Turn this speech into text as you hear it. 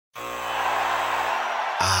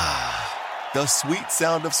The sweet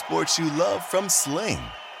sound of sports you love from Sling.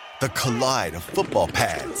 The collide of football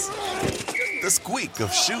pads. The squeak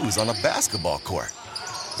of shoes on a basketball court.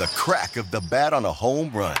 The crack of the bat on a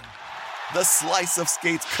home run. The slice of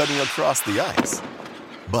skates cutting across the ice.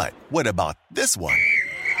 But what about this one?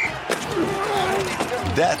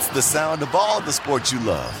 That's the sound of all the sports you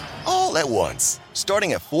love, all at once.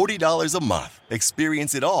 Starting at $40 a month.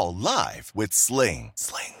 Experience it all live with Sling.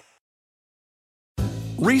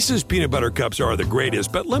 Reese's Peanut Butter Cups are the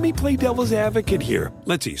greatest, but let me play devil's advocate here.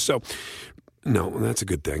 Let's see. So, no, that's a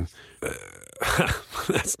good thing.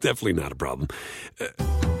 That's definitely not a problem.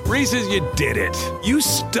 Reese's, you did it. You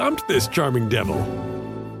stumped this charming devil.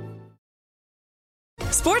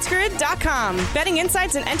 SportsGrid.com. Betting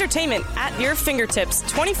insights and entertainment at your fingertips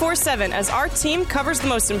 24/7 as our team covers the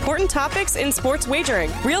most important topics in sports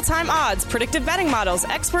wagering. Real-time odds, predictive betting models,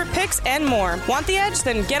 expert picks, and more. Want the edge?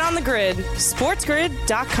 Then get on the grid.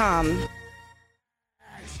 SportsGrid.com.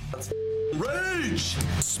 Rage!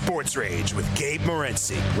 Sports Rage with Gabe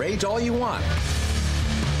Morency. Rage all you want.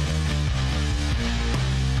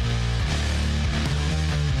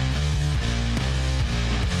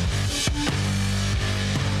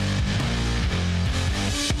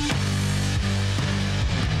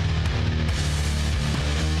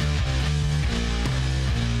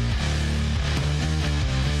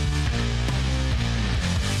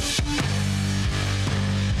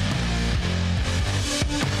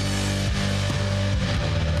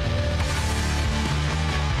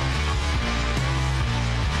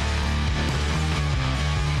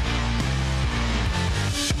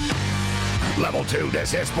 Level 2,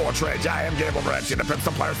 this is Sports Rage. I am Gabriel Morency, the pimps,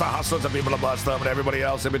 the players, the hustlers, the people that bust them, and everybody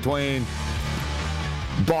else in between.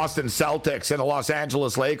 Boston Celtics and the Los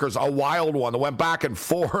Angeles Lakers, a wild one that went back and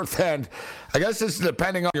forth, and I guess this is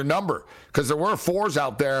depending on your number, because there were fours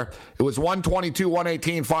out there. It was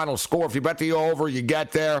 122-118 final score. If you bet the over, you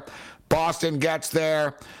get there. Boston gets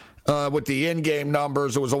there with the in-game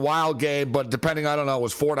numbers. It was a wild game, but depending, I don't know, it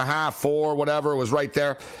was 4.5, 4, whatever, it was right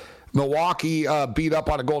there. Milwaukee beat up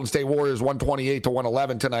on the Golden State Warriors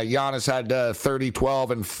 128-111 tonight. Giannis had 30,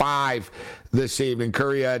 12, and 5 this evening.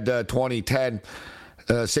 Curry had 20, 10,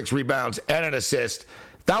 6 rebounds, and an assist.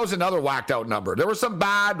 That was another whacked out number. There were some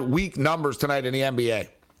bad, weak numbers tonight in the NBA.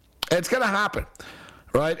 It's going to happen,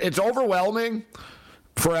 right? It's overwhelming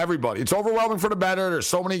for everybody. It's overwhelming for the bettor. There's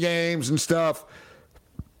so many games and stuff.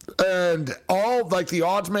 And all, like, the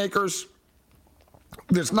odds makers,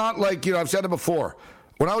 it's not like, I've said it before.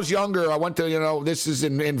 When I was younger, I went to, this is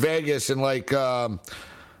in Vegas in like, I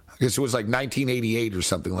guess it was like 1988 or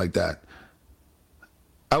something like that.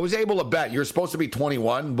 I was able to bet. You're supposed to be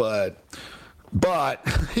 21, but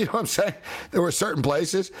you know what I'm saying? There were certain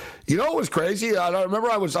places. You know what was crazy? I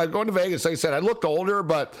remember I was going to Vegas. Like I said, I looked older,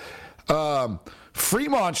 but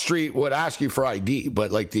Fremont Street would ask you for ID,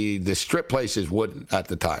 but like the strip places wouldn't at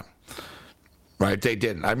the time. Right, they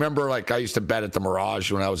didn't. I remember, I used to bet at the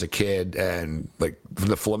Mirage when I was a kid, and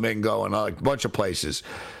the Flamingo and a bunch of places.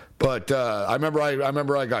 But I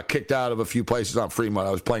remember I got kicked out of a few places on Fremont. I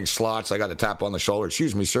was playing slots. I got a tap on the shoulder.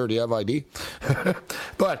 Excuse me, sir, do you have ID?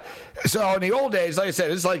 But so in the old days, like I said,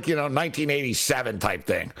 it's 1987 type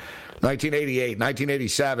thing, 1988,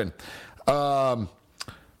 1987.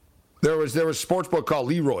 There was a sports book called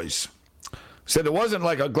Leroy's. Said it wasn't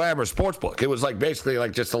like a glamorous sports book. It was basically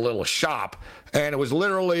just a little shop, and it was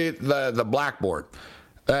literally the blackboard.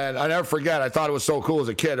 And I never forget, I thought it was so cool as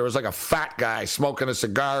a kid. There was a fat guy smoking a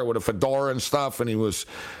cigar with a fedora and stuff, and he was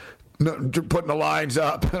putting the lines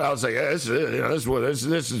up. And I was like, this is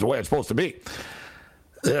the way it's supposed to be.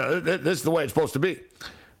 This is the way it's supposed to be.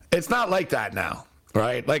 It's not like that now,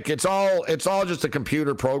 right? It's all just a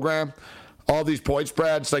computer program. All these point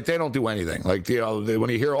spreads, they don't do anything. When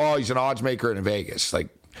you hear, he's an odds maker in Vegas,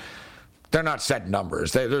 they're not set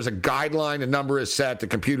numbers. There's a guideline, the number is set, the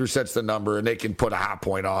computer sets the number, and they can put a half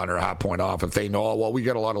point on or a half point off if they know, we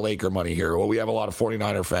got a lot of Laker money here. We have a lot of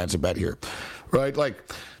 49er fans to bet here, right?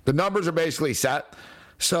 The numbers are basically set.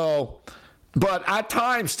 So, but at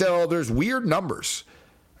times still, there's weird numbers,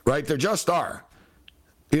 right? There just are.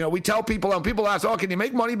 We tell people, and people ask, can you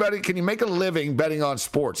make money betting? Can you make a living betting on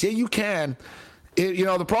sports? Yeah, you can.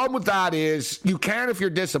 The problem with that is you can if you're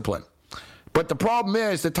disciplined. But the problem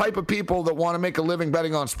is the type of people that want to make a living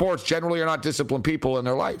betting on sports generally are not disciplined people in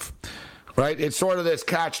their life, right? It's sort of this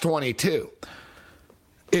catch-22.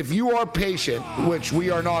 If you are patient, which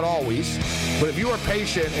we are not always, but if you are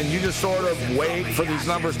patient and you just sort of wait for these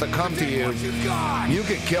numbers to come to you, you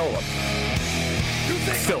can kill them.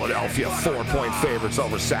 Philadelphia 4-point favorites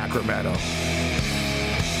over Sacramento.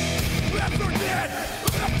 Left or dead,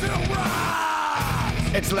 left to right.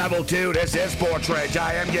 It's level 2. This is Sports Rage.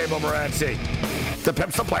 I am Gabriel Morency. The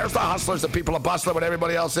pimps, the players, the hustlers, the people of Bustler, and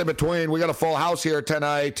everybody else in between. We got a full house here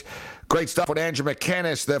tonight. Great stuff with Andrew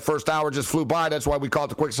McKinnis. The first hour just flew by. That's why we call it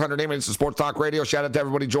the quickest 100 minutes of Sports Talk Radio. Shout out to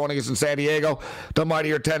everybody joining us in San Diego. The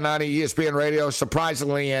mightier 1090 ESPN Radio.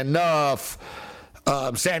 Surprisingly enough,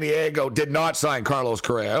 San Diego did not sign Carlos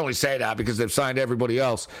Correa. I only say that because they've signed everybody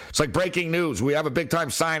else. It's like breaking news. We have a big-time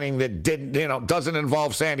signing that doesn't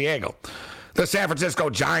involve San Diego. The San Francisco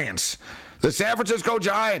Giants.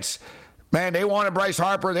 Man, they wanted Bryce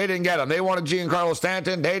Harper. They didn't get him. They wanted Giancarlo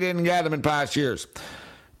Stanton. They didn't get him in past years.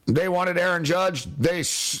 They wanted Aaron Judge. They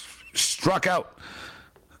struck out.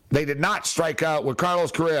 They did not strike out with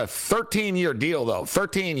Carlos Correa. 13-year deal, though.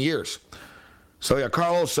 13 years. So, yeah,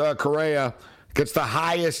 Carlos Correa gets the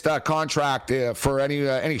highest contract for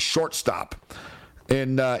any shortstop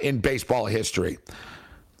in baseball history.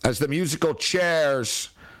 As the musical chairs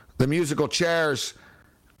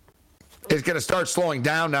is going to start slowing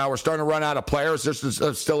down now. We're starting to run out of players.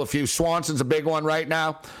 There's still a few. Swanson's a big one right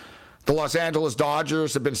now. The Los Angeles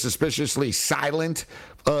Dodgers have been suspiciously silent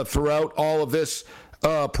throughout all of this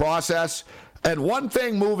process. And one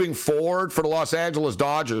thing moving forward for the Los Angeles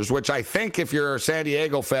Dodgers, which I think if you're a San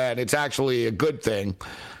Diego fan, it's actually a good thing,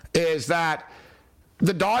 is that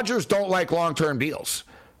the Dodgers don't like long-term deals.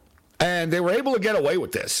 And they were able to get away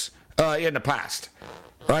with this in the past.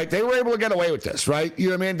 Right, they were able to get away with this, right? You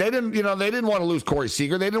know what I mean? They didn't want to lose Corey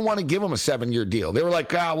Seager. They didn't want to give him a 7-year deal. They were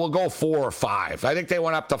like, we'll go 4 or 5. I think they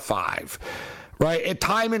went up to 5, right? And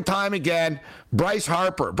time again, Bryce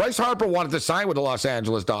Harper wanted to sign with the Los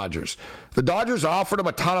Angeles Dodgers. The Dodgers offered him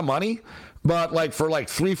a ton of money, but for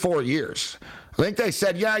 3-4 years. I think they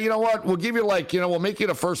said, yeah, you know what? We'll give you we'll make you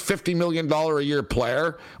the first $50 million a year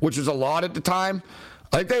player, which was a lot at the time.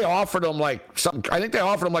 I think they offered him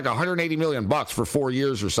 $180 million for 4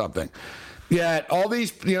 years or something. Yet all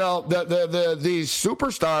these, these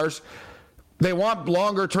superstars, they want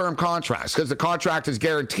longer term contracts because the contract is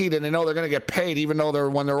guaranteed and they know they're going to get paid even though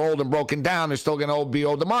when they're old and broken down, they're still going to be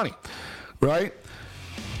owed the money, right?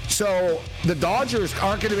 So the Dodgers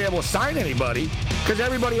aren't going to be able to sign anybody because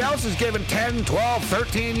everybody else is giving 10, 12,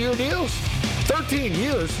 13-year deals. 13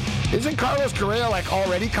 years? Isn't Carlos Correa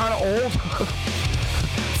already kind of old?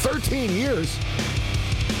 13 years.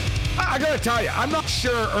 I gotta tell you, I'm not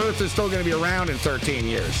sure Earth is still gonna be around in 13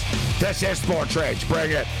 years. This is Sports Rage. Bring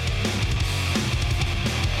it.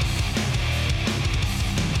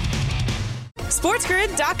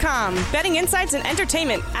 SportsGrid.com. Betting insights and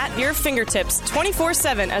entertainment at your fingertips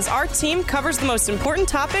 24/7 as our team covers the most important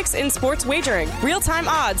topics in sports wagering. Real-time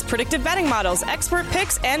odds, predictive betting models, expert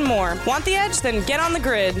picks, and more. Want the edge? Then get on the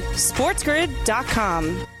grid.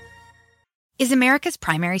 SportsGrid.com. Is America's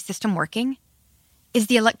primary system working? Is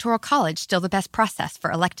the Electoral College still the best process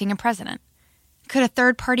for electing a president? Could a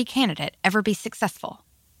third-party candidate ever be successful?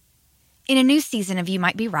 In a new season of You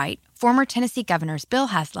Might Be Right, former Tennessee governors Bill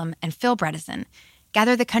Haslam and Phil Bredesen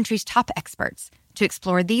gather the country's top experts to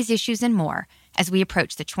explore these issues and more as we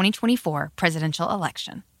approach the 2024 presidential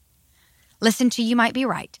election. Listen to You Might Be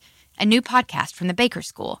Right, a new podcast from the Baker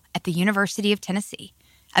School at the University of Tennessee,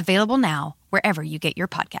 available now wherever you get your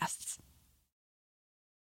podcasts.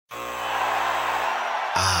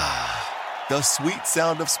 The sweet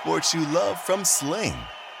sound of sports you love from Sling.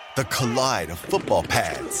 The collide of football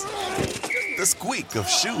pads. The squeak of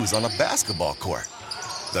shoes on a basketball court.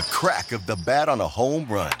 The crack of the bat on a home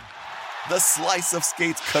run. The slice of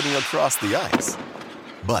skates cutting across the ice.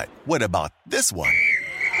 But what about this one?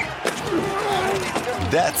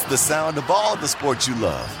 That's the sound of all the sports you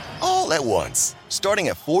love, all at once. Starting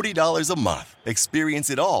at $40 a month. Experience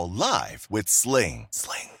it all live with Sling.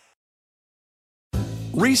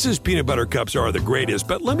 Reese's Peanut Butter Cups are the greatest,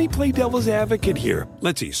 but let me play devil's advocate here.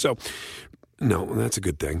 Let's see. So, no, that's a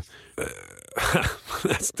good thing.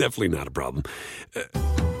 That's definitely not a problem.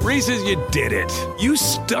 Reese's, you did it. You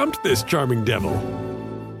stumped this charming devil.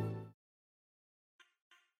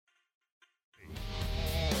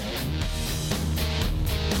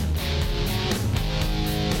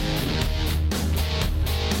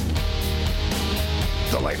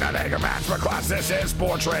 The late night anger management class. This is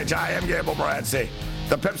Sports Rage. I am Gabriel Morency.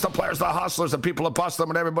 The pimps, the players, the hustlers, the people that bust them,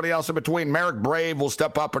 and everybody else in between. Merrick Brave will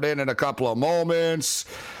step up and in a couple of moments.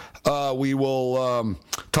 We will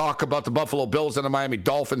talk about the Buffalo Bills and the Miami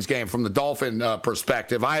Dolphins game from the Dolphin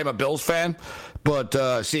perspective. I am a Bills fan, but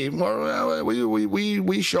we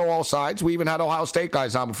show all sides. We even had Ohio State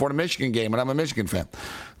guys on before the Michigan game, and I'm a Michigan fan.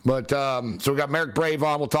 But so we got Merrick Brave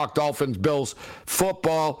on. We'll talk Dolphins, Bills,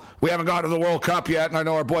 football. We haven't got to the World Cup yet, and I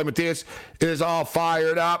know our boy Matthias is all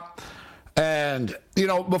fired up. And,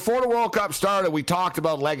 before the World Cup started, we talked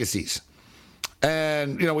about legacies.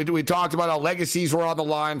 And, we talked about how legacies were on the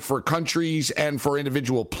line for countries and for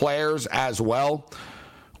individual players as well.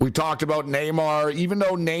 We talked about Neymar. Even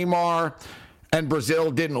though Neymar and Brazil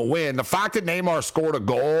didn't win, the fact that Neymar scored a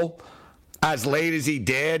goal as late as he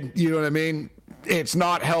did, you know what I mean? It's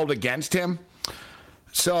not held against him.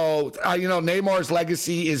 So, Neymar's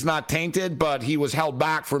legacy is not tainted, but he was held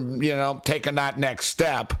back from, taking that next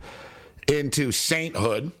step into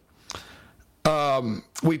sainthood.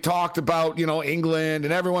 We talked about, England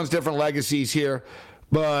and everyone's different legacies here.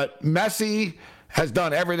 But Messi has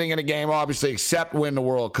done everything in the game, obviously, except win the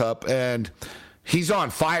World Cup. And he's on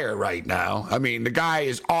fire right now. I mean, the guy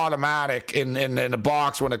is automatic in the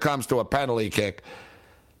box when it comes to a penalty kick.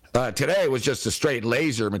 Today was just a straight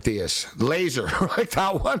laser, Matthias. Laser, like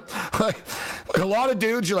that one. Like, a lot of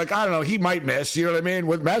dudes, you're like, I don't know, he might miss. You know what I mean?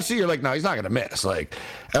 With Messi, you're like, no, he's not going to miss. Like,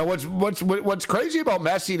 and what's crazy about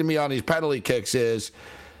Messi to me on these penalty kicks is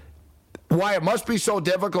why it must be so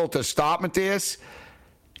difficult to stop, Matthias.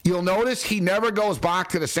 You'll notice he never goes back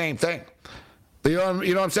to the same thing. You know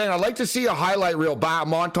what I'm saying? I'd like to see a highlight reel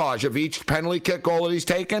montage of each penalty kick goal that he's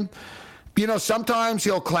taken. Sometimes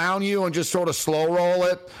he'll clown you and just sort of slow roll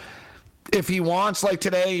it. If he wants, like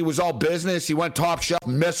today, he was all business. He went top shelf,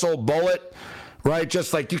 missile, bullet, right?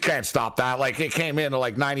 Just like you can't stop that. Like it came in at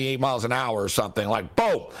like 98 miles an hour or something. Like,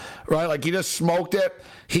 boom, right? Like he just smoked it.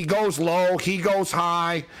 He goes low. He goes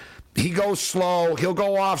high. He goes slow. He'll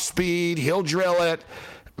go off speed. He'll drill it.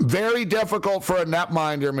 Very difficult for a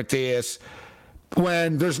netminder, Matthias,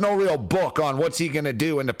 when there's no real book on what's he going to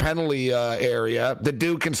do in the penalty area. The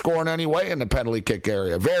dude can score in any way in the penalty kick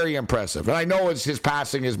area. Very impressive. And I know his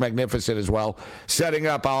passing is magnificent as well, setting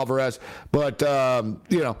up Alvarez. But,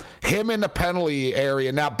 him in the penalty area,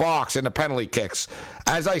 in that box, in the penalty kicks,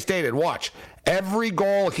 as I stated, watch. Every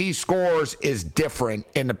goal he scores is different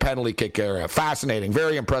in the penalty kick area. Fascinating.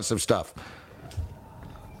 Very impressive stuff.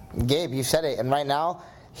 Gabe, you said it. And right now,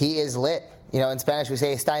 he is lit. In Spanish we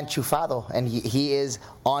say está enchufado, and he is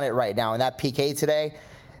on it right now. And that PK today,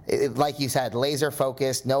 like you said, laser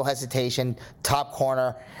focused, no hesitation, top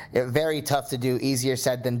corner, very tough to do, easier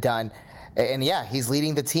said than done. And yeah, he's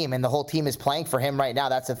leading the team, and the whole team is playing for him right now.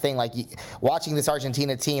 That's the thing. Like, watching this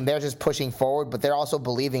Argentina team, they're just pushing forward, but they're also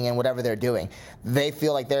believing in whatever they're doing. They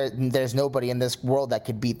feel like there's nobody in this world that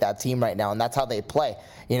could beat that team right now, and that's how they play.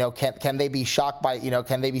 Can they be shocked by,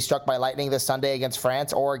 can they be struck by lightning this Sunday against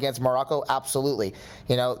France or against Morocco? Absolutely.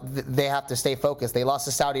 They have to stay focused. They lost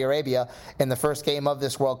to Saudi Arabia in the first game of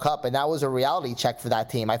this World Cup, and that was a reality check for that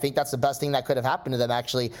team. I think that's the best thing that could have happened to them,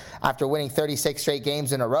 actually. After winning 36 straight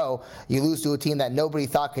games in a row, you lose to a team that nobody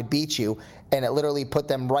thought could beat you, and it literally put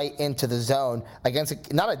them right into the zone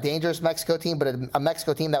against not a dangerous Mexico team, but a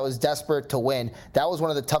Mexico team that was desperate to win. That was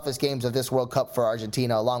one of the toughest games of this World Cup for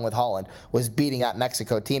Argentina, along with Holland, was beating that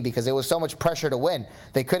Mexico team because there was so much pressure to win.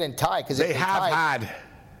 They couldn't tie because they have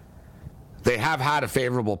had a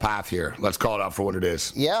favorable path here. Let's call it out for what it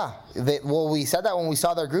is. Yeah. We said that when we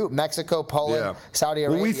saw their group: Mexico, Poland, Saudi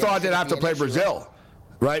Arabia. Well, we thought they'd have to play Brazil.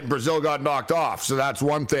 Right, Brazil got knocked off, so that's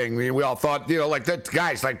one thing. We all thought, like that,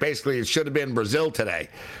 guys, like basically it should have been Brazil today,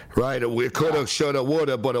 right? It could have, should have, would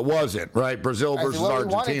have, but it wasn't, right? Brazil versus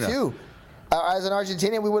Argentina. We wanted to. As an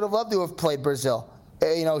Argentinian, we would have loved to have played Brazil.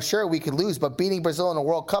 Sure, we could lose, but beating Brazil in a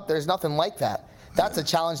World Cup, there's nothing like that. That's a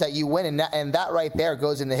challenge that you win, and that right there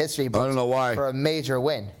goes into history books. I don't know why. For a major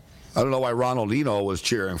win. I don't know why Ronaldinho was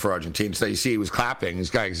cheering for Argentina. So you see, he was clapping. This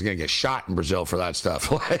guy is going to get shot in Brazil for that stuff.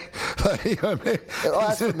 You know what I mean? Well,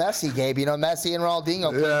 that's what Messi, Gabe. Messi and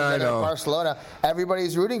Ronaldinho playing in Barcelona.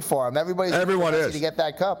 Everybody's rooting for him. Everyone is to get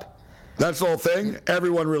that cup. That's the whole thing.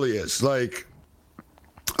 Everyone really is. Like,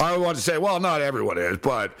 I want to say, well, not everyone is,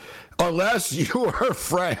 but unless you are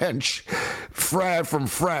from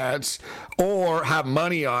France, or have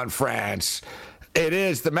money on France, it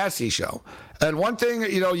is the Messi show. And one thing,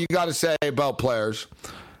 you got to say about players,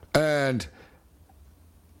 and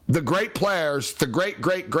the great players, the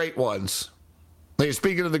great ones, like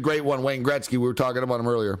speaking of the great one, Wayne Gretzky, we were talking about him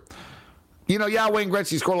earlier. Wayne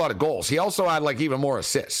Gretzky scored a lot of goals. He also had, even more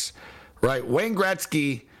assists, right? Wayne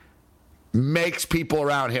Gretzky makes people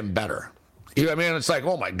around him better. You know what I mean? It's like,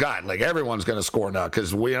 oh, my God, everyone's going to score now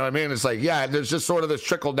because, you know what I mean? It's like, yeah, there's just sort of this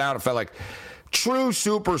trickle-down effect. Like, true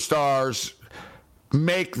superstars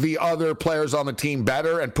make the other players on the team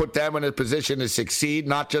better and put them in a position to succeed,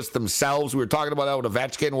 not just themselves. We were talking about that with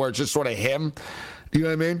Ovechkin, where it's just sort of him. You know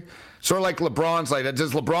what I mean? Sort of like LeBron's like,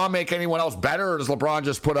 does LeBron make anyone else better, or does LeBron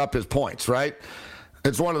just put up his points, right?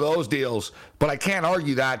 It's one of those deals. But I can't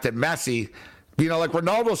argue that Messi,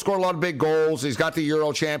 Ronaldo scored a lot of big goals. He's got the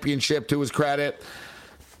Euro championship to his credit.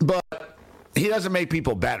 But he doesn't make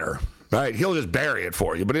people better. right? He'll just bury it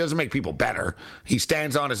for you, but he doesn't make people better. He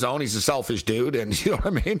stands on his own. He's a selfish dude, and you know what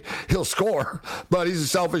I mean? He'll score, but he's a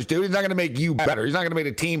selfish dude. He's not going to make you better. He's not going to make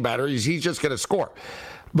the team better. He's just going to score.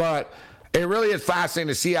 But it really is fascinating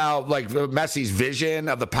to see how, like, Messi's vision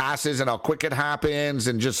of the passes and how quick it happens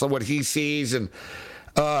and just what he sees and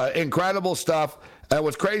incredible stuff. And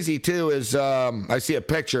what's crazy, too, is I see a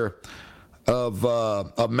picture of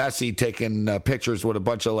Messi taking pictures with a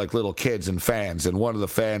bunch of, like, little kids and fans. And one of the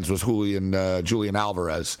fans was Julian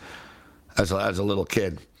Alvarez as a little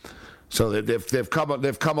kid. So they've come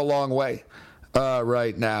a long way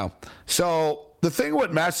right now. So the thing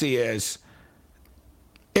with Messi is,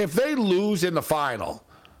 if they lose in the final,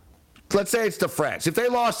 let's say it's to France. If they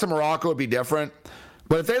lost to Morocco, it'd be different.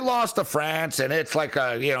 But if they lost to France, and it's like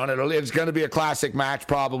it's going to be a classic match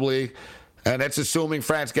probably, and it's assuming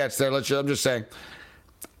France gets there. I'm just saying,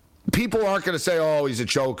 people aren't going to say, "Oh, he's a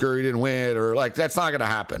choker, he didn't win," or like that's not going to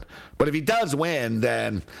happen. But if he does win,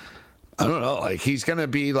 then I don't know. Like he's going to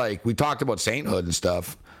be like we talked about sainthood and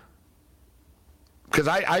stuff. Because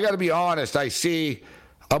I got to be honest,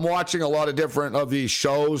 I'm watching a lot of different of these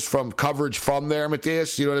shows from coverage from there,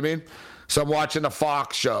 Matthias. You know what I mean? So I'm watching the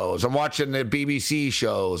Fox shows. I'm watching the BBC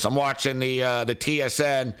shows. I'm watching the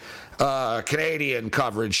TSN Canadian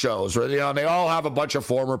coverage shows. Where, they all have a bunch of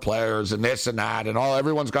former players and this and that, and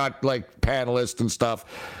everyone's got like panelists and stuff,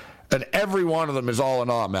 and every one of them is all in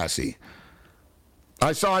awe Messi.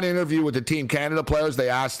 I saw an interview with the Team Canada players. They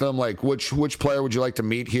asked them like, which player would you like to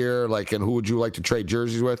meet here, like, and who would you like to trade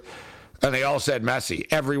jerseys with? And they all said Messi.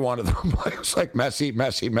 Every one of them. It was like Messi.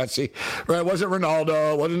 Right? It wasn't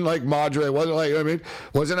Ronaldo. It wasn't like Modric. It wasn't like,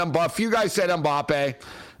 wasn't Mbappe. A few guys said Mbappe.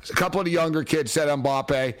 A couple of the younger kids said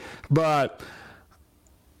Mbappe. But,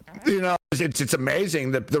 it's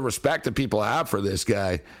amazing the respect that people have for this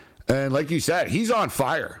guy. And like you said, he's on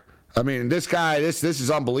fire. I mean, this guy, this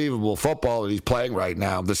is unbelievable football that he's playing right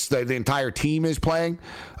now. The entire team is playing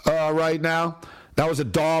right now. That was a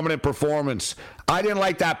dominant performance. I didn't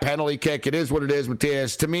like that penalty kick. It is what it is,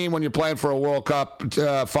 Matthias. To me, when you're playing for a World Cup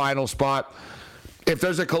final spot, if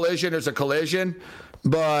there's a collision, there's a collision.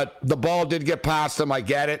 But the ball did get past him. I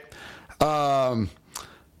get it. But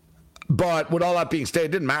with all that being said,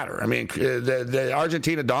 it didn't matter. I mean, the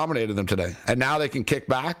Argentina dominated them today. And now they can kick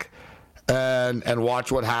back and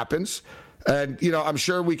watch what happens. And, I'm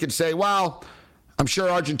sure we could say, well, I'm sure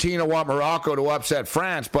Argentina want Morocco to upset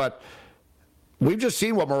France, but we've just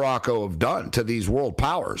seen what Morocco have done to these world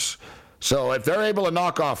powers. So if they're able to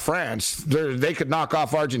knock off France, they could knock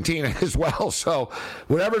off Argentina as well. So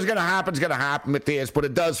whatever's going to happen is going to happen with this. But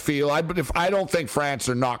it does feel, I don't think France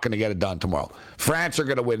are not going to get it done tomorrow. France are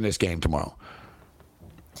going to win this game tomorrow.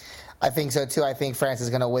 I think so, too. I think France is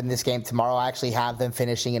going to win this game tomorrow. I actually have them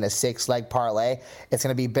finishing in a 6-leg parlay. It's going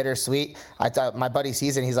to be bittersweet. I thought my buddy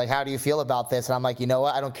sees it, and he's like, how do you feel about this? And I'm like, you know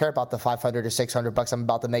what? I don't care about the $500 or $600 I'm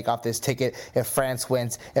about to make off this ticket if France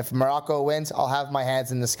wins. If Morocco wins, I'll have my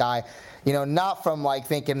hands in the sky. Not from like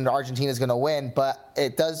thinking Argentina's going to win, but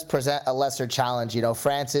it does present a lesser challenge.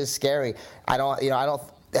 France is scary.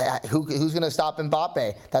 Who's going to stop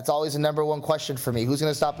Mbappe? That's always the number one question for me. Who's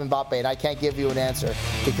going to stop Mbappe? And I can't give you an answer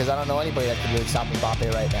because I don't know anybody that can really stop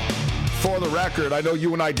Mbappe right now. For the record, I know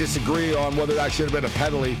you and I disagree on whether that should have been a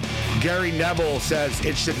penalty. Gary Neville says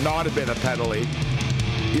it should not have been a penalty.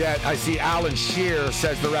 Yet I see Alan Shearer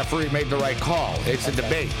says the referee made the right call. It's a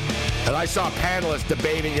debate. And I saw panelists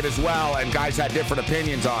debating it as well, and guys had different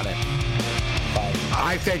opinions on it.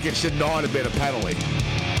 I think it should not have been a penalty.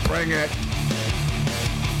 Bring it.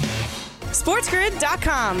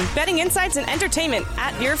 SportsGrid.com. Betting insights and entertainment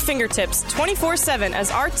at your fingertips 24/7 as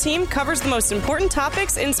our team covers the most important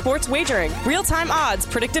topics in sports wagering. Real-time odds,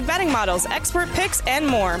 predictive betting models, expert picks, and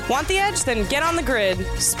more. Want the edge? Then get on the grid.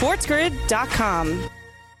 SportsGrid.com.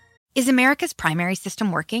 Is America's primary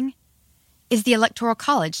system working? Is the Electoral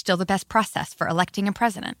College still the best process for electing a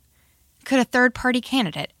president? Could a third-party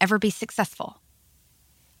candidate ever be successful?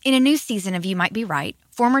 In a new season of You Might Be Right,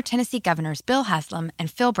 former Tennessee governors Bill Haslam and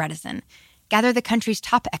Phil Bredesen gather the country's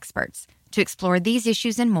top experts to explore these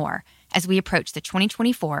issues and more as we approach the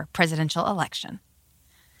 2024 presidential election.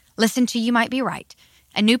 Listen to You Might Be Right,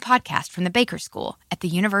 a new podcast from the Baker School at the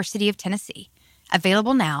University of Tennessee,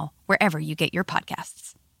 available now wherever you get your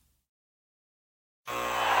podcasts.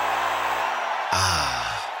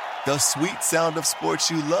 The sweet sound of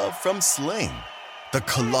sports you love from Sling. The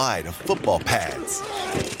collide of football pads.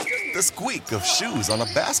 The squeak of shoes on a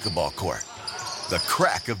basketball court. The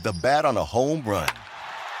crack of the bat on a home run.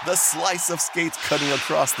 The slice of skates cutting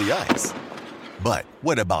across the ice. But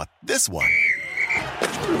what about this one?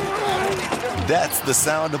 That's the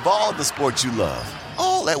sound of all the sports you love,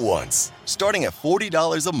 all all at once. Starting at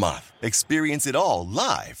 $40 a month. Experience it all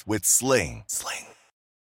live with Sling.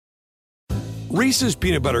 Reese's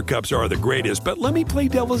peanut butter cups are the greatest, but let me play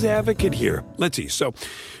devil's advocate here. Let's see. So,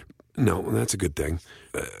 no, that's a good thing.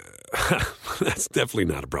 That's definitely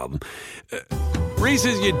not a problem.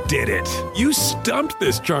 Reese's, you did it. You stumped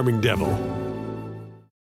this charming devil.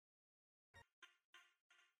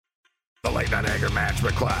 The Late Night Anger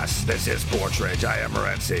Management Class. This is Sports Rage. I am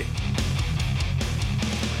Morency.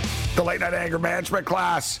 The Late Night Anger Management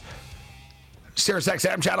Class. Sirius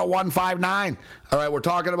XM Channel 159. All right, we're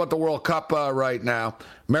talking about the World Cup right now.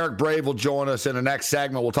 Merrick Brave will join us in the next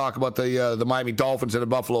segment. We'll talk about the Miami Dolphins and the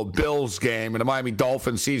Buffalo Bills game and the Miami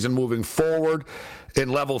Dolphins season moving forward in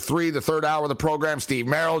Level 3, the third hour of the program. Steve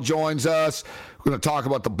Merrill joins us. We're going to talk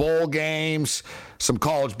about the bowl games, some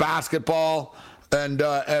college basketball, and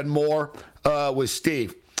more with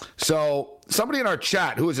Steve. So somebody in our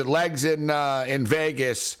chat, who is it, Legs in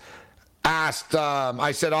Vegas, asked,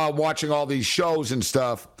 I said, I'm watching all these shows and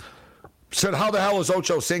stuff. Said, how the hell is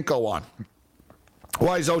Ocho Cinco on?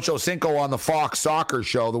 Why is Ocho Cinco on the Fox Soccer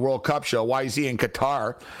show, the World Cup show? Why is he in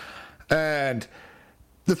Qatar? And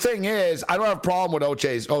the thing is, I don't have a problem with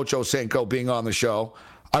Ocho Cinco being on the show.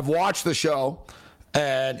 I've watched the show,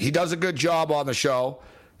 and he does a good job on the show.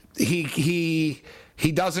 He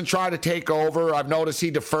doesn't try to take over. I've noticed he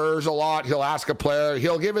defers a lot. He'll ask a player.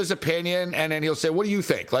 He'll give his opinion, and then he'll say, what do you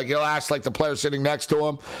think? Like, he'll ask, like, the player sitting next to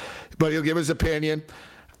him, but he'll give his opinion.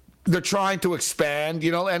 They're trying to expand,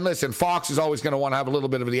 and listen, Fox is always going to want to have a little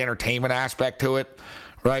bit of the entertainment aspect to it,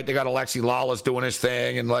 right? They got Alexi Lawless doing his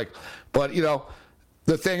thing, but,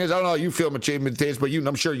 the thing is, I don't know how you feel, Matthias, but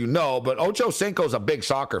I'm sure you know, but Ocho Cinco's a big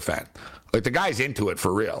soccer fan. Like, the guy's into it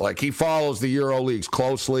for real. Like, he follows the Euro leagues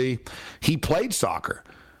closely. He played soccer.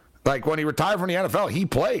 Like, when he retired from the NFL, he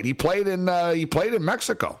played. He played in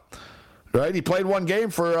Mexico, right? He played one game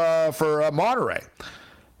for Monterrey.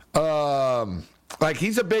 Like,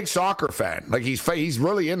 he's a big soccer fan. Like, he's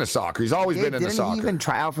really into soccer. He's always been into soccer. Didn't he even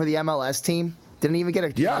try out for the MLS team? Didn't he even get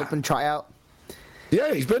an open tryout?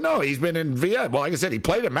 Yeah, he's been in Via. Well, like I said, he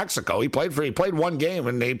played in Mexico. He played one game,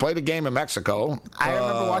 and he played a game in Mexico. I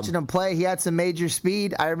remember watching him play. He had some major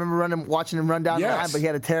speed. I remember watching him run down the line, but he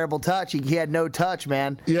had a terrible touch. He had no touch,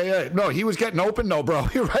 man. Yeah. No, he was getting open, bro.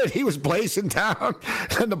 You're right. He was blazing down,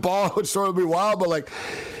 and the ball would sort of be wild, but, like,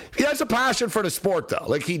 he has a passion for the sport, though.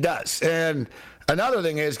 Like, he does. And another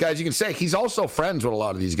thing is, guys, you can say he's also friends with a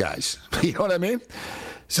lot of these guys. You know what I mean?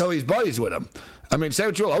 So he's buddies with them. I mean, say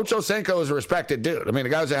what you will, Ocho Cinco is a respected dude. I mean, the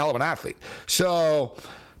guy's a hell of an athlete. So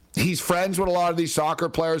he's friends with a lot of these soccer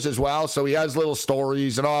players as well. So he has little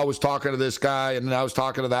stories, and I was talking to this guy, and I was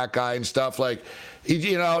talking to that guy and stuff. Like,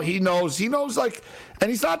 he knows, like, and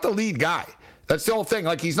he's not the lead guy. That's the whole thing.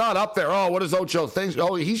 Like, he's not up there. Oh, what does Ocho think?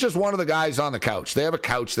 Oh, he's just one of the guys on the couch. They have a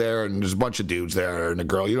couch there, and there's a bunch of dudes there and a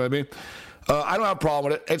girl. You know what I mean? I don't have a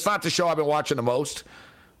problem with it. It's not the show I've been watching the most.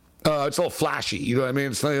 It's a little flashy, you know what I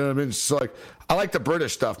mean? It's like, I like the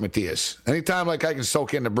British stuff, Matthias. Anytime, like, I can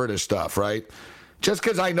soak in the British stuff, right? Just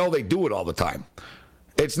because I know they do it all the time.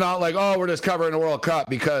 It's not like, oh, we're just covering the World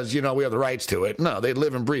Cup because, we have the rights to it. No, they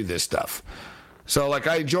live and breathe this stuff. So, like,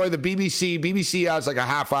 I enjoy the BBC. BBC has, like, a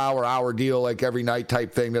hour deal, like, every night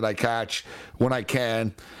type thing that I catch when I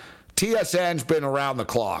can. TSN's been around the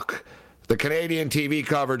clock. The Canadian TV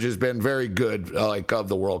coverage has been very good, of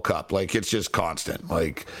the World Cup. Like, it's just constant.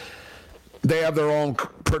 Like, they have their own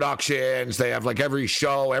productions. They have, like, every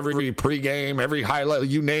show, every pregame, every highlight.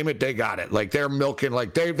 You name it, they got it. Like, they're milking.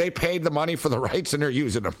 Like, they paid the money for the rights, and they're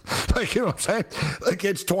using them. Like, you know what I'm saying? Like,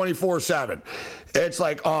 it's 24/7. It's,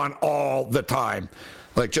 like, on all the time.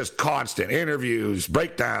 Like, just constant interviews,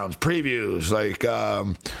 breakdowns, previews. Like,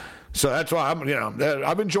 so that's why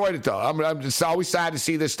I've enjoyed it, though. I'm just always sad to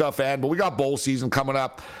see this stuff end, but we got bowl season coming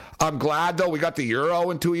up. I'm glad, though. We got the Euro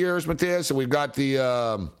in 2 years, Matthias, and we've got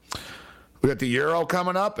the Euro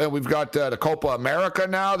coming up, and we've got the Copa America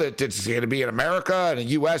now that it's going to be in America and in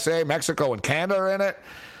USA, Mexico, and Canada are in it.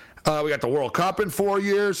 We got the World Cup in 4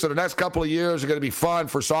 years, so the next couple of years are going to be fun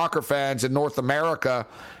for soccer fans in North America,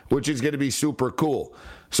 which is going to be super cool.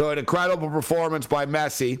 So an incredible performance by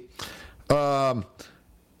Messi.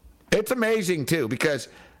 It's amazing, too, because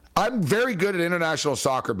I'm very good at international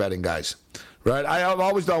soccer betting, guys. Right? I've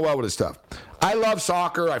always done well with this stuff. I love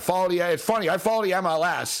soccer. It's funny. I follow the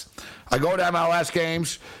MLS. I go to MLS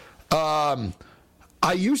games.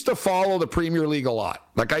 I used to follow the Premier League a lot.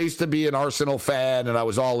 Like, I used to be an Arsenal fan, and I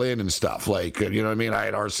was all in and stuff. Like, you know what I mean? I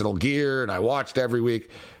had Arsenal gear, and I watched every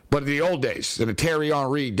week. But in the old days, in the Thierry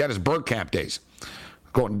Henry, Dennis Bergkamp days,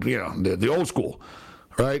 going, the old school,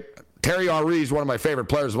 right? Thierry Henry is one of my favorite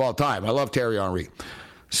players of all time. I love Thierry Henry.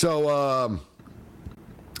 So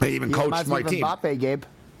He even coached my team. Mbappe, Gabe.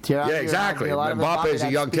 Yeah, exactly. Mbappe is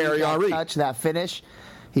a young Thierry Henry. Touch, that finish.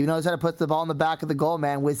 He knows how to put the ball in the back of the goal,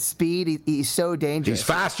 man. With speed, he's so dangerous. He's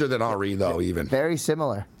faster than Henry, though, even. Very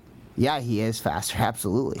similar. Yeah, he is faster,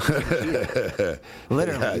 absolutely.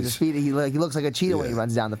 Literally, the speed, he looks like a cheetah when he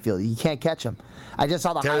runs down the field. You can't catch him. I just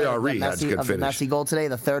saw the highlight of the Messi goal today,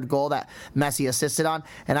 the third goal that Messi assisted on,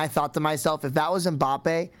 and I thought to myself, if that was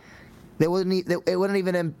Mbappe, it wouldn't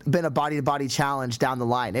even been a body-to-body challenge down the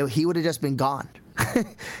line. He would have just been gone.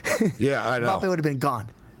 Yeah, I know. Mbappe would have been gone.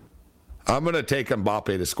 I'm going to take Mbappe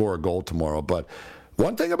to score a goal tomorrow, but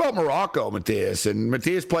one thing about Morocco, Matthias, and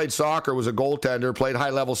Matthias played soccer, was a goaltender, played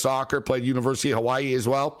high-level soccer, played University of Hawaii as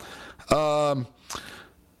well.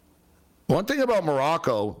 One thing about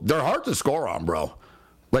Morocco, they're hard to score on, bro.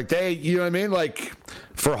 Like you know what I mean? Like,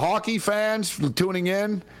 for hockey fans tuning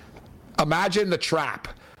in, imagine the trap,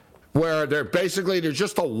 where there's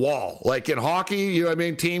just a wall. Like in hockey, you know what I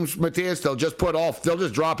mean? Teams, Matthias, they'll just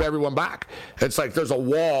drop everyone back. It's like there's a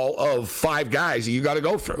wall of 5 guys that you got to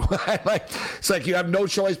go through. It's like you have no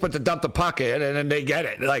choice but to dump the puck in, and then they get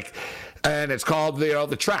it. And it's called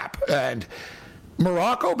the trap. And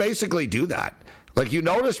Morocco basically do that. Like, you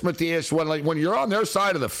notice, Matthias, when you're on their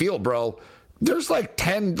side of the field, bro, there's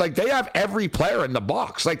 10, they have every player in the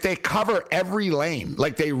box. They cover every lane.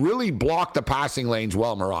 They really block the passing lanes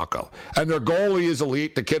well, Morocco. And their goalie is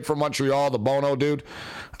elite, the kid from Montreal, the Bono dude.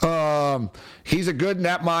 He's a good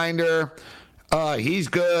netminder. He's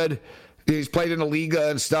good. He's played in the Liga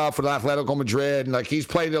and stuff with Atletico Madrid. And he's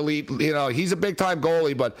played elite. He's a big-time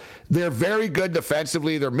goalie, but they're very good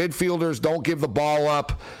defensively. Their midfielders don't give the ball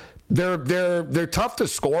up. They're tough to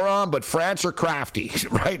score on, but France are crafty,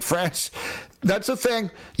 right? France, that's the thing.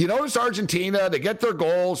 You notice Argentina, they get their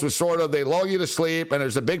goals with they lull you to sleep, and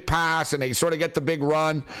there's a big pass, and they sort of get the big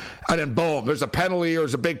run, and then boom, there's a penalty or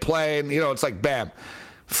there's a big play, and it's like bam.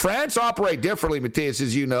 France operate differently, Matthias,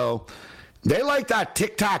 as you know. They like that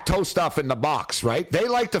tic-tac-toe stuff in the box, right? They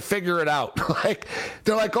like to figure it out.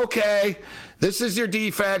 They're like, okay, this is your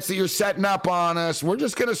defense that you're setting up on us. We're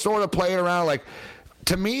just going to sort of play it around.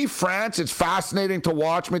 To me, France, it's fascinating to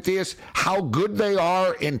watch, Matthias, how good they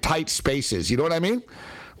are in tight spaces. You know what I mean?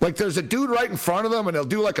 There's a dude right in front of them, and they'll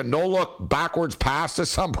do a no-look backwards pass to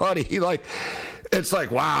somebody. It's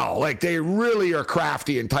wow. They really are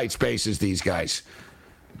crafty in tight spaces, these guys.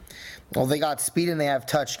 Well, they got speed and they have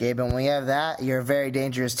touch, Gabe. And when you have that, you're a very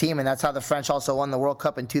dangerous team. And that's how the French also won the World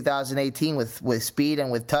Cup in 2018 with speed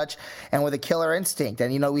and with touch and with a killer instinct.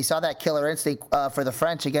 And, we saw that killer instinct for the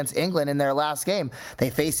French against England in their last game. They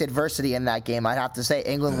faced adversity in that game. I'd have to say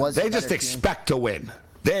England was They just expect to win.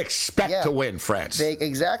 They expect to win, France.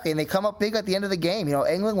 Exactly, and they come up big at the end of the game.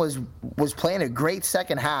 England was playing a great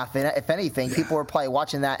second half, and if anything, people were probably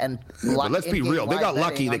watching that. And but let's be real. They got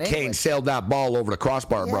lucky that Kane sailed that ball over the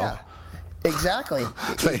crossbar, bro. Exactly.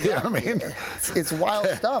 You know what I mean? It's wild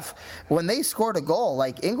stuff. When they scored a goal,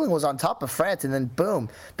 England was on top of France, and then boom,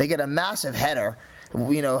 they get a massive header.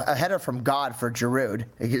 A header from God for Giroud.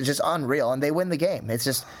 It's just unreal, and they win the game. It's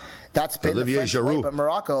just that's been Olivier the French Giroud. Play. But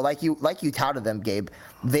Morocco, like you touted them, Gabe,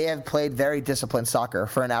 they have played very disciplined soccer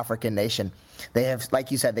for an African nation. They have, like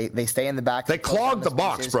you said, they stay in the back. They clog the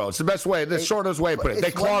box, bro. It's the best way, the shortest way to put it. They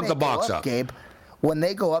clog the box up, Gabe. When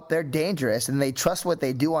they go up, they're dangerous, and they trust what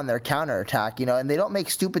they do on their counterattack, and they don't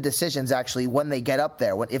make stupid decisions, actually, when they get up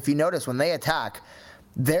there. If you notice, when they attack,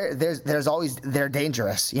 they're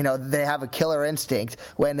dangerous. They have a killer instinct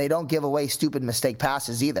when they don't give away stupid mistake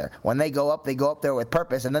passes either. When they go up there with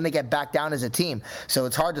purpose, and then they get back down as a team. So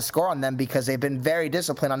it's hard to score on them because they've been very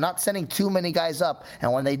disciplined on not sending too many guys up.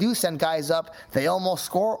 And when they do send guys up, they almost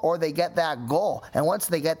score or they get that goal. And once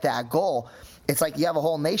they get that goal, it's like you have a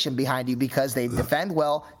whole nation behind you because they defend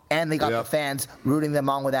well and they got the fans rooting them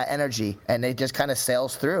on with that energy, and it just kind of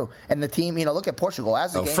sails through. And the team, look at Portugal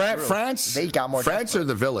as the game grew, France. They got more. France are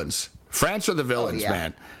the villains. France are the villains,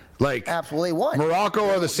 man. Absolutely won. Morocco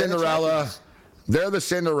are the Cinderella. They're the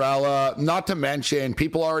Cinderella. Not to mention,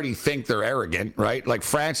 people already think they're arrogant, right?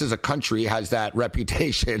 France as a country has that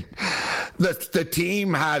reputation. The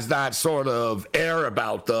team has that sort of air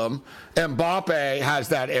about them. Mbappe has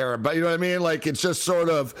that air, but you know what I mean? It's just sort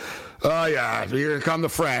of, oh yeah, here come the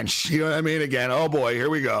French. You know what I mean? Again, oh boy, here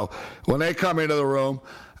we go. When they come into the room.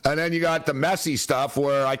 And then you got the Messi stuff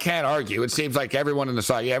where I can't argue. It seems like everyone in the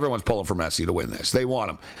side, everyone's pulling for Messi to win this. They want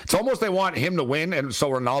him. It's almost they want him to win, and so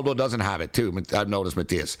Ronaldo doesn't have it too. I've noticed,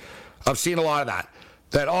 Matthias. I've seen a lot of that.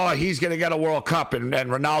 That, he's going to get a World Cup, and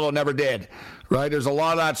Ronaldo never did. Right? There's a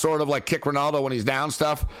lot of that sort of kick Ronaldo when he's down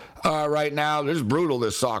stuff right now. There's brutal,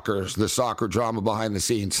 this soccer drama behind the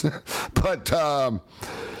scenes. But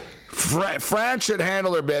France should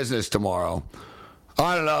handle their business tomorrow.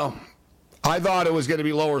 I don't know. I thought it was going to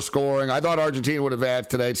be lower scoring. I thought Argentina would advance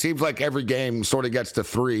today. It seems like every game sort of gets to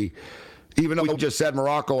 3. Even though we just said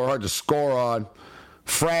Morocco are hard to score on,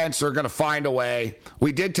 France are going to find a way.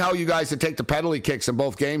 We did tell you guys to take the penalty kicks in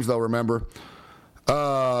both games, though, remember?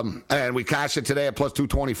 And we cashed it today at plus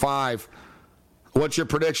 225. What's your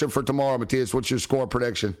prediction for tomorrow, Matthias? What's your score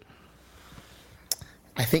prediction?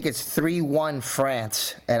 I think it's 3-1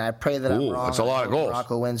 France, and I pray that I'm wrong. That's a lot of goals.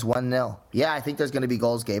 Morocco wins 1-0. Yeah, I think there's going to be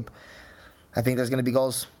goals, Gabe. I think there's going to be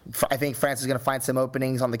goals. I think France is going to find some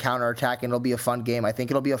openings on the counterattack, and it'll be a fun game. I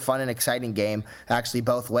think it'll be a fun and exciting game, actually,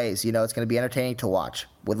 both ways. You know, it's going to be entertaining to watch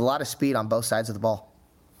with a lot of speed on both sides of the ball.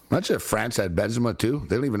 Imagine if France had Benzema, too.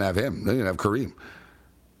 They don't even have him. They don't even have Karim.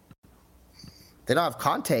 They don't have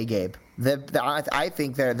Conte, Gabe. I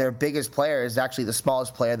think their biggest player is actually the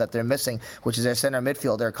smallest player that they're missing, which is their center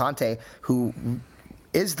midfielder, Conte, who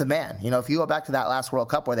is the man. You know, if you go back to that last World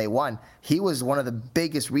Cup where they won, he was one of the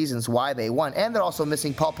biggest reasons why they won. And they're also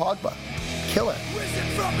missing Paul Pogba. Killer.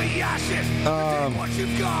 From the ashes, what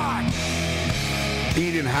you've got.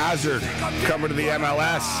 Eden Hazard coming to the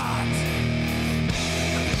MLS.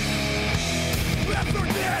 Left or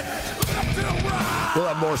dead, left to right. We'll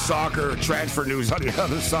have more soccer transfer news on the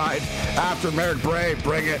other side after Merrick Brave.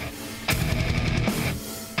 Bring it.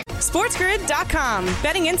 SportsGrid.com.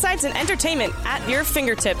 Betting insights and entertainment at your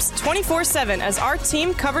fingertips 24/7 as our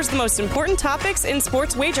team covers the most important topics in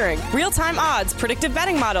sports wagering. Real-time odds, predictive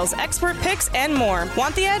betting models, expert picks, and more.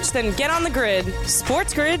 Want the edge? Then get on the grid.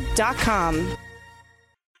 SportsGrid.com.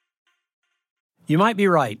 You might be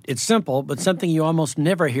right. It's simple, but something you almost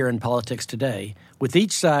never hear in politics today, with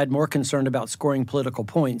each side more concerned about scoring political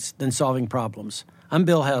points than solving problems. I'm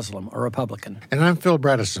Bill Haslam, a Republican. And I'm Phil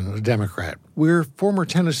Bredesen, a Democrat. We're former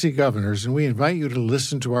Tennessee governors, and we invite you to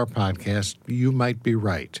listen to our podcast, You Might Be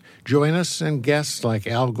Right. Join us and guests like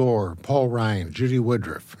Al Gore, Paul Ryan, Judy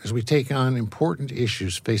Woodruff, as we take on important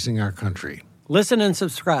issues facing our country. Listen and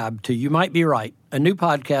subscribe to You Might Be Right, a new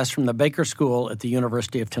podcast from the Baker School at the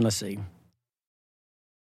University of Tennessee.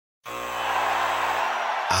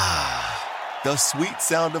 The sweet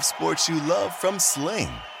sound of sports you love from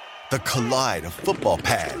Sling. The collide of football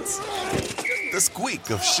pads. The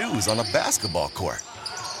squeak of shoes on a basketball court.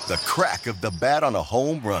 The crack of the bat on a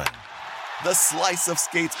home run. The slice of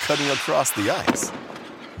skates cutting across the ice.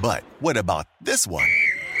 But what about this one?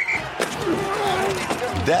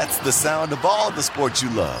 That's the sound of all the sports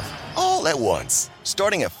you love, all at once.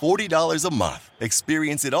 Starting at $40 a month.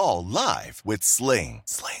 Experience it all live with Sling.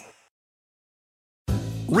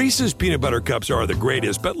 Reese's Peanut Butter Cups are the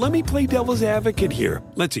greatest, but let me play devil's advocate here.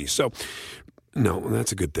 Let's see. So, no,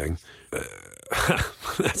 that's a good thing.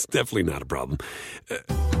 That's definitely not a problem.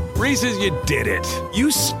 Reese's, you did it.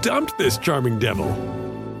 You stumped this charming devil.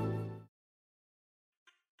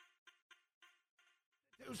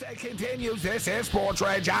 Tuesday continues. This is Sports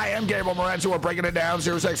Rage. I am Gabriel Morency. We're breaking it down.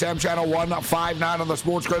 SiriusXM Channel 159 on the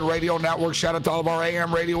Sports Grid Radio Network. Shout out to all of our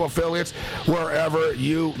AM radio affiliates, wherever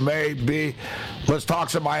you may be. Let's talk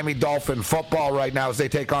some Miami Dolphin football right now as they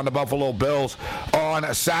take on the Buffalo Bills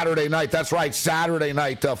on Saturday night. That's right, Saturday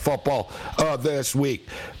night football this week.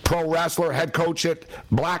 Pro wrestler, head coach at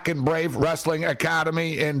Black and Brave Wrestling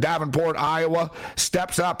Academy in Davenport, Iowa,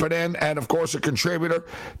 steps up and in, and of course a contributor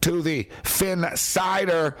to the Finn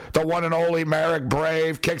Cider, the one and only Merrick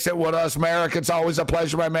Brave, kicks it with us. Merrick, it's always a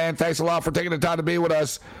pleasure, my man. Thanks a lot for taking the time to be with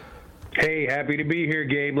us. Hey, happy to be here,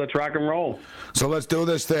 Gabe. Let's rock and roll. So let's do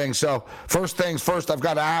this thing. So first things first, I've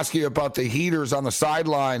got to ask you about the heaters on the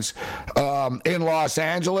sidelines in Los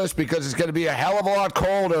Angeles, because it's going to be a hell of a lot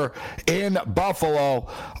colder in Buffalo.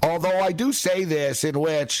 Although I do say this, in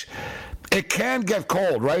which it can get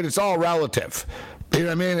cold, right? It's all relative. You know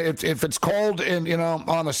what I mean? If it's cold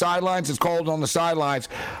on the sidelines, it's cold on the sidelines.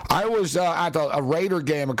 I was at a Raider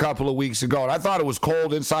game a couple of weeks ago, and I thought it was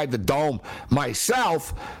cold inside the dome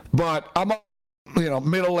myself, but I'm a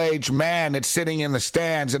middle-aged man that's sitting in the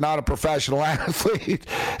stands and not a professional athlete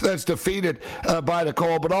that's defeated by the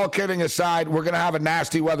cold. But all kidding aside, we're going to have a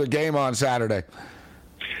nasty weather game on Saturday.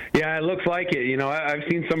 Yeah, it looks like it. You know, I've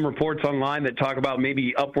seen some reports online that talk about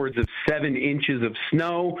maybe upwards of 7 inches of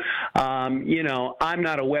snow. I'm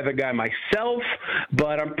not a weather guy myself,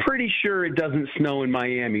 but I'm pretty sure it doesn't snow in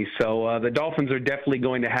Miami. So the Dolphins are definitely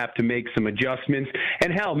going to have to make some adjustments.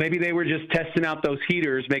 And hell, maybe they were just testing out those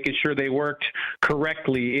heaters, making sure they worked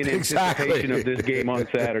correctly in anticipation of this game on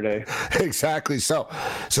Saturday. Exactly. So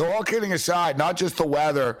all kidding aside, not just the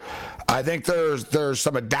weather, I think there's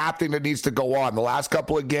some adapting that needs to go on. The last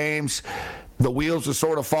couple of games, The wheels have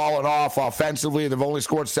sort of fallen off offensively. They've only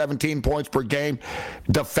scored 17 points per game.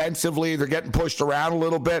 Defensively, they're getting pushed around a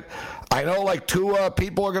little bit. I know, like Tua,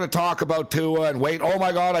 people are going to talk about Tua and wait, oh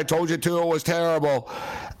my God, I told you Tua was terrible.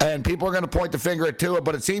 And people are going to point the finger at Tua,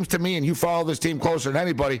 but it seems to me, and you follow this team closer than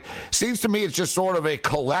anybody, seems to me it's just sort of a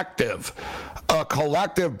collective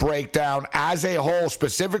breakdown as a whole,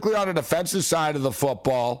 specifically on the defensive side of the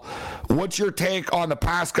football. What's your take on the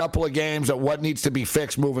past couple of games and what needs to be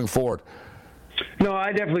fixed moving forward? No,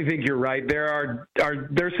 I definitely think you're right.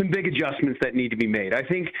 There's some big adjustments that need to be made. I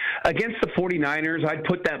think against the 49ers, I'd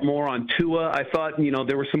put that more on Tua. I thought,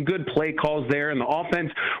 there were some good play calls there, and the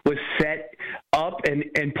offense was set up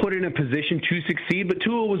and put in a position to succeed, but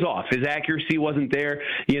Tua was off. His accuracy wasn't there.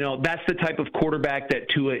 That's the type of quarterback that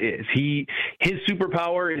Tua is. His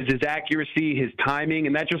superpower is his accuracy, his timing,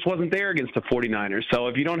 and that just wasn't there against the 49ers. So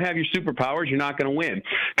if you don't have your superpowers, you're not going to win.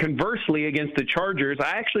 Conversely, against the Chargers,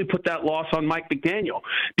 I actually put that loss on Mike McDaniel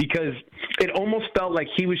because it almost felt like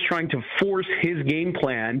he was trying to force his game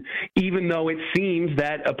plan, even though it seems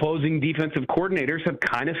that opposing defensive coordinators have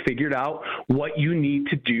kind of figured out what you need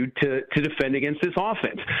to do to defend against this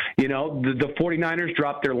offense. The 49ers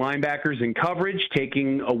dropped their linebackers in coverage,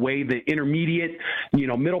 taking away the intermediate,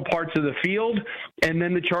 middle parts of the field, and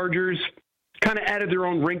then the Chargers kind of added their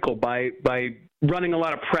own wrinkle by running a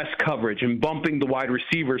lot of press coverage and bumping the wide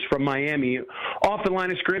receivers from Miami off the line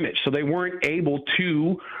of scrimmage. So they weren't able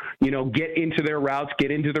to, get into their routes,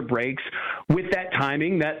 get into their breaks with that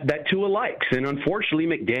timing that Tua likes. And unfortunately,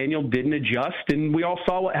 McDaniel didn't adjust, and we all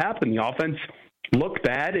saw what happened. The offense looked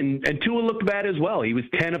bad, and Tua looked bad as well. He was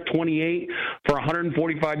 10 of 28 for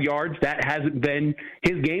 145 yards. That hasn't been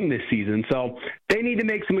his game this season. So they need to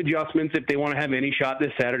make some adjustments if they want to have any shot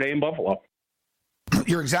this Saturday in Buffalo.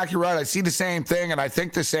 You're exactly right. I see the same thing, and I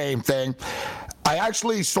think the same thing. I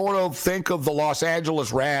actually sort of think of the Los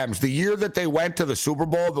Angeles Rams, the year that they went to the Super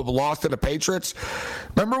Bowl, but lost to the Patriots.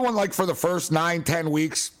 Remember when, for the first 9-10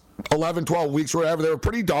 weeks, 11, 12 weeks, or whatever, they were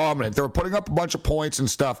pretty dominant. They were putting up a bunch of points and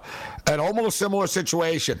stuff. And almost similar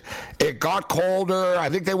situation. It got colder. I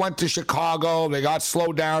think they went to Chicago. They got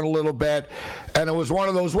slowed down a little bit. And it was one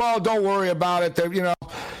of those, well, don't worry about it.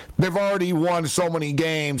 They've already won so many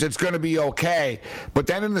games. It's going to be okay. But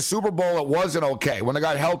then in the Super Bowl, it wasn't okay when they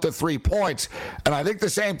got held to 3 points. And I think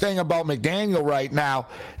the same thing about McDaniel right now,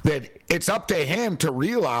 that it's up to him to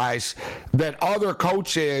realize that other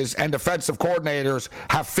coaches and defensive coordinators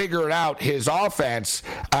have figured out his offense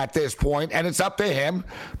at this point, and it's up to him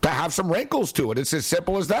to have some wrinkles to it. It's as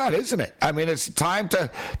simple as that, isn't it? I mean, it's time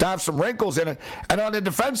to have some wrinkles in it. And on the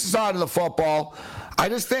defensive side of the football, I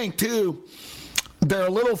just think, too, they're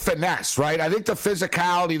a little finesse, right? I think the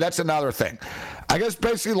physicality, that's another thing. I guess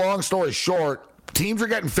basically, long story short, teams are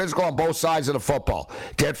getting physical on both sides of the football.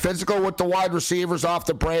 Get physical with the wide receivers off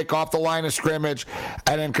the break, off the line of scrimmage,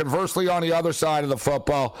 and then conversely on the other side of the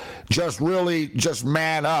football, just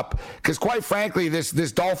man up. Because quite frankly,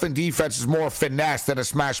 this Dolphin defense is more finesse than a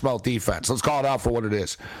smash mouth defense. Let's call it out for what it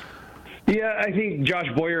is. Yeah, I think Josh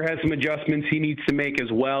Boyer has some adjustments he needs to make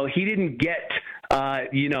as well. He didn't get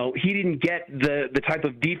the type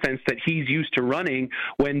of defense that he's used to running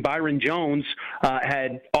when Byron Jones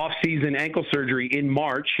had off-season ankle surgery in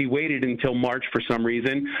March. He waited until March for some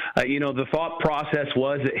reason. The thought process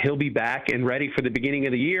was that he'll be back and ready for the beginning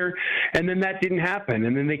of the year, and then that didn't happen.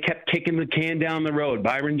 And then they kept kicking the can down the road.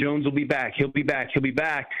 Byron Jones will be back. He'll be back. He'll be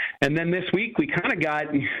back. And then this week we kind of got,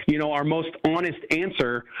 our most honest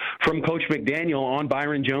answer from Coach McDaniel on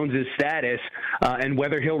Byron Jones' status and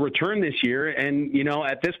whether he'll return this year. And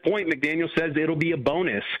at this point, McDaniel says it'll be a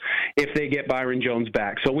bonus if they get Byron Jones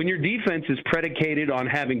back. So when your defense is predicated on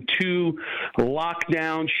having two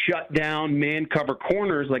lockdown, shutdown, man cover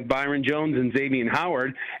corners like Byron Jones and Xavier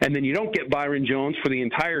Howard, and then you don't get Byron Jones for the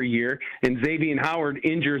entire year, and Xavier Howard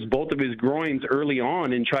injures both of his groins early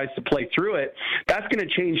on and tries to play through it, that's going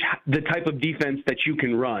to change the type of defense that you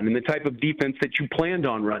can run and the type of defense that you planned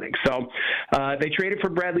on running. So they traded for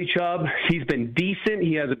Bradley Chubb. He's been decent.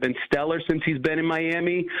 He hasn't been stellar since he's been in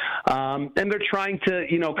Miami. And they're trying to,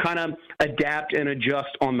 kind of adapt and adjust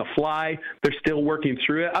on the fly. They're still working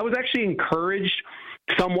through it. I was actually encouraged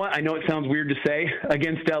somewhat. I know it sounds weird to say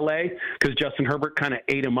against LA because Justin Herbert kind of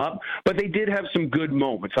ate him up, but they did have some good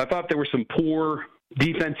moments. I thought there were some poor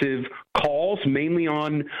defensive calls, mainly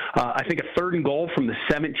on, I think, a 3rd and goal from the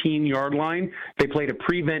 17-yard line. They played a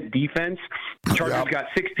prevent defense. The Chargers got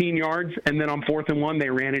 16 yards, and then on 4th and 1, they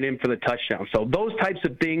ran it in for the touchdown. So those types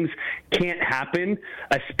of things can't happen,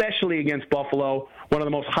 especially against Buffalo, one of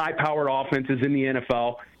the most high-powered offenses in the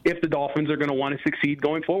NFL, if the Dolphins are going to want to succeed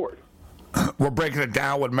going forward. We're breaking it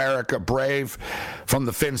down with Merrick Brave from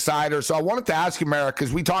the Phinsider. So I wanted to ask you, Merrick,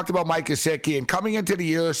 because we talked about Mike Gesicki, and coming into the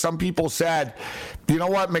year, some people said, you know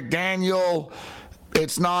what, McDaniel,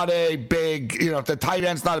 it's not a big, the tight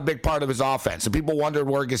end's not a big part of his offense. And people wondered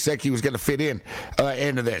where Gesicki was going to fit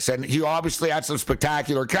into this. And he obviously had some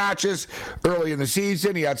spectacular catches early in the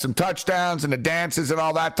season. He had some touchdowns and the dances and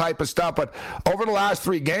all that type of stuff. But over the last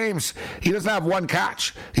 3 games, he doesn't have one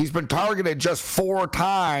catch. He's been targeted just 4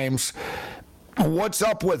 times. What's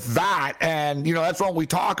up with that? And, that's what we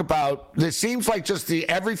talk about. It seems like just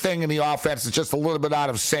everything in the offense is just a little bit out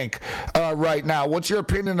of sync right now. What's your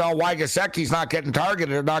opinion on why Gesicki's not getting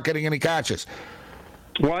targeted or not getting any catches?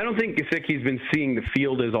 Well, I don't think Gesicki's been seeing the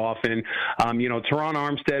field as often. Teron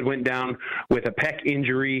Armstead went down with a pec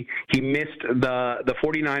injury. He missed the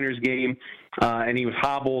 49ers game. And he was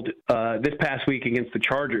hobbled this past week against the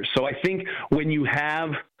Chargers. So I think when you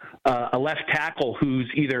have a left tackle who's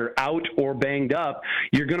either out or banged up,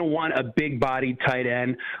 you're going to want a big-bodied tight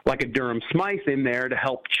end like a Durham Smythe in there to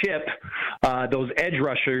help chip those edge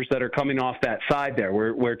rushers that are coming off that side there,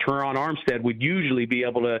 where Teron Armstead would usually be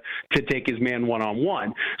able to take his man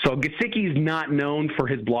one-on-one. So Gesicki's not known for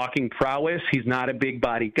his blocking prowess. He's not a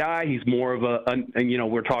big-bodied guy. He's more of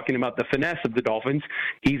we're talking about the finesse of the Dolphins.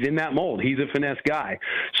 He's in that mold. He's a finesse guy.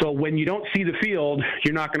 So when you don't see the field,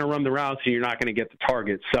 you're not going to run the routes and you're not going to get the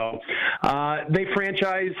targets. So they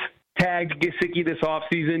franchise tagged Gesicki this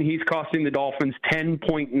offseason. He's costing the Dolphins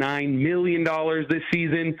 $10.9 million this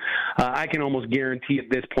season. I can almost guarantee at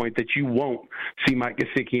this point that you won't see Mike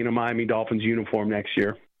Gesicki in a Miami Dolphins uniform next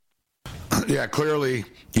year. Yeah, clearly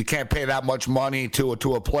you can't pay that much money to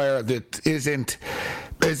a player that isn't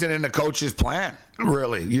in the coach's plan,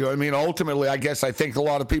 really. You know what I mean? Ultimately, I think a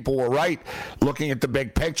lot of people were right looking at the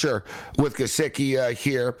big picture with Gesicki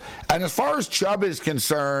here. And as far as Chubb is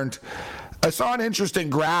concerned, I saw an interesting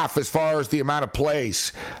graph as far as the amount of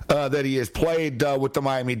plays that he has played with the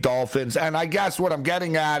Miami Dolphins. And I guess what I'm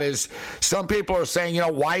getting at is some people are saying,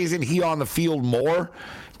 why isn't he on the field more?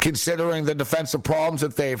 Considering the defensive problems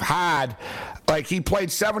that they've had. Like, he played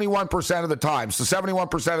 71% of the time. So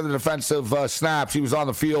 71% of the defensive snaps, he was on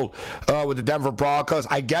the field with the Denver Broncos.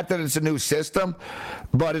 I get that it's a new system,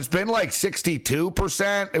 but it's been like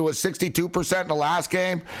 62%. It was 62% in the last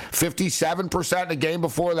game, 57% in the game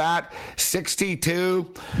before that,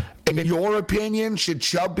 62%. In your opinion, should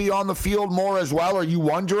Chubb be on the field more as well? Are you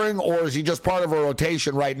wondering, or is he just part of a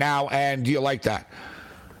rotation right now, and do you like that?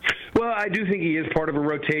 Well, I do think he is part of a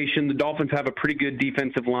rotation. The Dolphins have a pretty good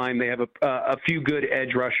defensive line. They have a few good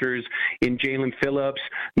edge rushers in Jalen Phillips,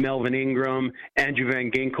 Melvin Ingram, Andrew Van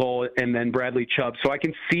Ginkel, and then Bradley Chubb. So I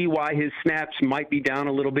can see why his snaps might be down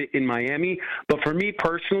a little bit in Miami. But for me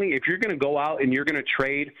personally, if you're going to go out and you're going to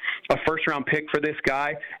trade a first-round pick for this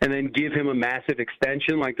guy and then give him a massive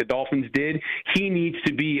extension like the Dolphins did, he needs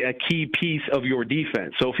to be a key piece of your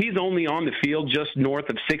defense. So if he's only on the field just north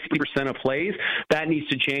of 60% of plays, that needs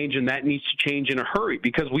to change, and that needs to change in a hurry,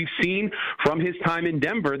 because we've seen from his time in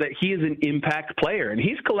Denver that he is an impact player, and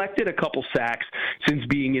he's collected a couple sacks since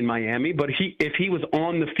being in Miami, but if he was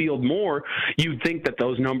on the field more, you'd think that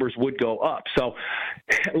those numbers would go up. So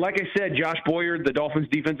like I said, Josh Boyer, the Dolphins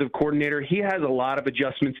defensive coordinator, he has a lot of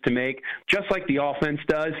adjustments to make, just like the offense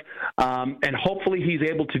does, and hopefully he's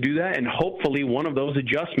able to do that, and hopefully one of those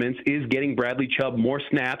adjustments is getting Bradley Chubb more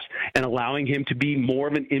snaps and allowing him to be more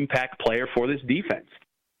of an impact player for this defense.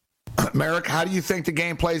 Merrick, how do you think the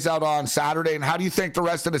game plays out on Saturday, and how do you think the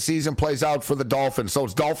rest of the season plays out for the Dolphins? So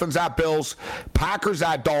it's Dolphins at Bills, Packers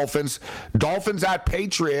at Dolphins, Dolphins at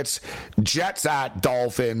Patriots, Jets at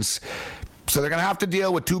Dolphins. So they're going to have to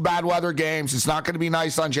deal with 2 bad weather games. It's not going to be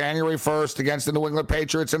nice on January 1st against the New England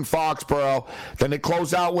Patriots in Foxborough. Then they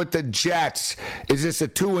close out with the Jets. Is this a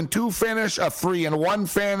 2-2 finish, a 3-1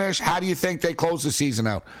 finish? How do you think they close the season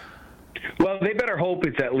out? Well, they better hope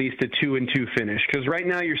it's at least a 2-2 finish, because right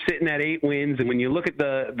now you're sitting at 8 wins, and when you look at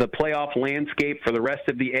the playoff landscape for the rest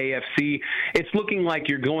of the AFC, it's looking like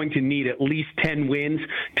you're going to need at least 10 wins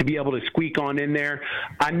to be able to squeak on in there.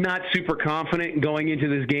 I'm not super confident going into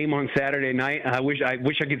this game on Saturday night. I wish I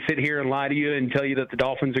could sit here and lie to you and tell you that the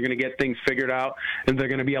Dolphins are going to get things figured out and they're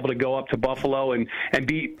going to be able to go up to Buffalo and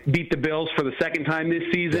beat the Bills for the second time this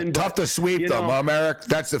season. Yeah, tough to sweep them, Merrick.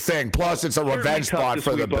 That's the thing. Plus, it's a revenge spot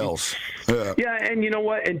for the Bills. Yeah, and you know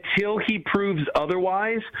what? Until he proves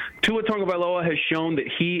otherwise, Tua Tagovailoa has shown that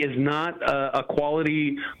he is not a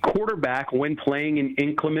quality quarterback when playing in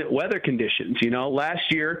inclement weather conditions. You know,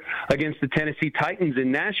 last year against the Tennessee Titans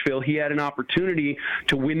in Nashville, he had an opportunity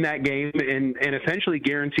to win that game and essentially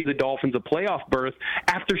guarantee the Dolphins a playoff berth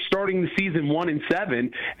after starting the season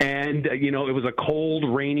 1-7. And, you know, it was a cold,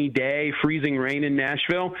 rainy day, freezing rain in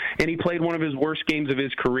Nashville, and he played one of his worst games of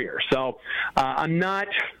his career. So I'm not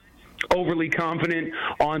overly confident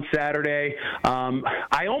on Saturday.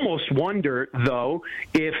 I almost wonder, though,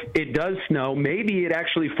 if it does snow, maybe it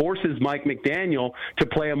actually forces Mike McDaniel to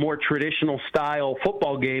play a more traditional style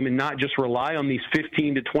football game and not just rely on these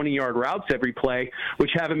 15 to 20-yard routes every play, which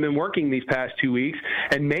haven't been working these past 2 weeks.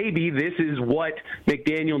 And maybe this is what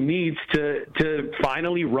McDaniel needs to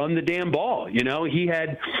finally run the damn ball. You know, he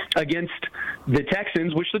had against the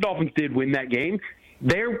Texans, which the Dolphins did win that game,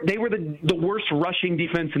 they were the worst rushing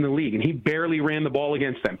defense in the league, and he barely ran the ball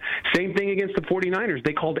against them. Same thing against the 49ers.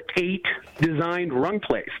 They called 8 designed run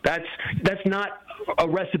plays. That's not a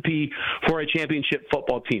recipe for a championship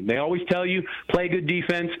football team. They always tell you, play good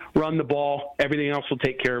defense, run the ball, everything else will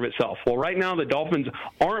take care of itself. Well, right now the Dolphins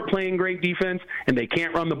aren't playing great defense, and they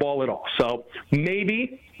can't run the ball at all. So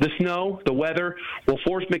maybe the snow, the weather, will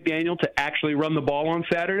force McDaniel to actually run the ball on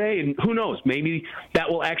Saturday, and who knows, maybe that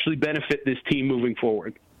will actually benefit this team moving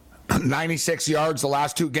forward. 96 yards the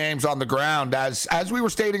last 2 games on the ground. As we were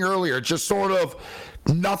stating earlier, just sort of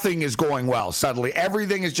nothing is going well suddenly.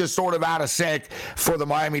 Everything is just sort of out of sync for the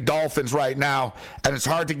Miami Dolphins right now, and it's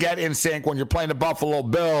hard to get in sync when you're playing the Buffalo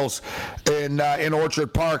Bills in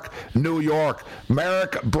Orchard Park, New York.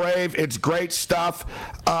 Merrick, Brave, it's great stuff.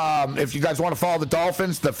 If you guys want to follow the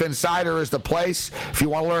Dolphins, the Finsider is the place. If you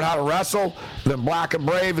want to learn how to wrestle, then Black and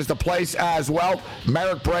Brave is the place as well.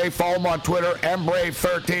 Merrick Brave, follow him on Twitter,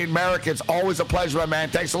 mbrave13. Merrick, it's always a pleasure, my man.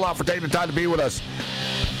 Thanks a lot for taking the time to be with us.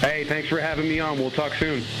 Hey, thanks for having me on. We'll talk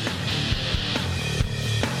soon.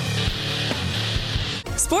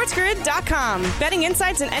 SportsGrid.com. Betting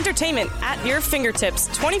insights and entertainment at your fingertips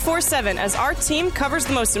 24/7 as our team covers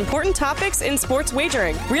the most important topics in sports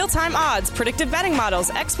wagering. Real-time odds, predictive betting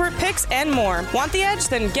models, expert picks, and more. Want the edge?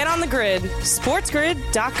 Then get on the grid.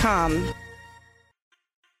 SportsGrid.com.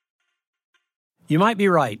 You might be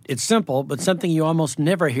right. It's simple, but something you almost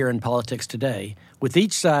never hear in politics today, with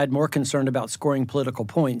each side more concerned about scoring political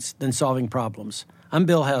points than solving problems. I'm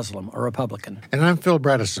Bill Haslam, a Republican. And I'm Phil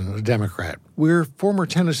Bredesen, a Democrat. We're former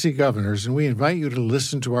Tennessee governors, and we invite you to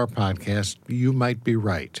listen to our podcast, You Might Be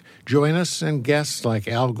Right. Join us and guests like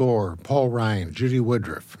Al Gore, Paul Ryan, Judy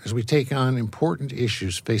Woodruff, as we take on important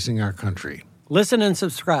issues facing our country. Listen and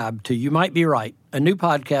subscribe to You Might Be Right, a new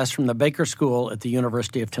podcast from the Baker School at the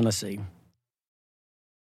University of Tennessee.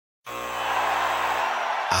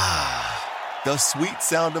 The sweet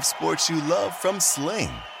sound of sports you love from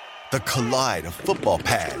Sling. The collide of football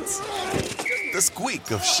pads. The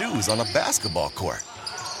squeak of shoes on a basketball court.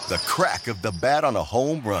 The crack of the bat on a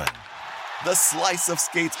home run. The slice of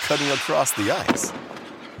skates cutting across the ice.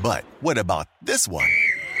 But what about this one?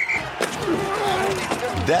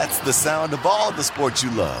 That's the sound of all the sports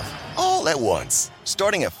you love, all at once.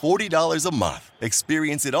 Starting at $40 a month.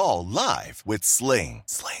 Experience it all live with Sling.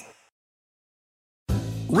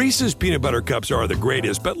 Reese's Peanut Butter Cups are the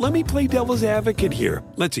greatest, but let me play devil's advocate here.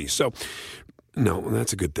 Let's see. So, no,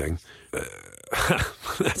 that's a good thing.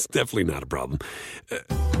 That's definitely not a problem.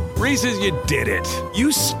 Reese's, you did it.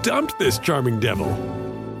 You stumped this charming devil.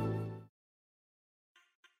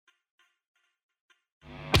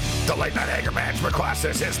 The Late Night Anger Management Class.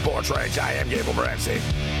 This is Sports Rage. I am Gable Morency.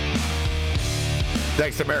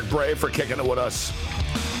 Thanks to Merrick Brave for kicking it with us.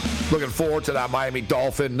 Looking forward to that Miami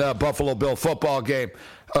Dolphin Buffalo Bill football game.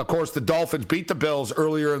 Of course, the Dolphins beat the Bills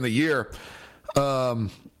earlier in the year. I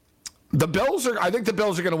think the Bills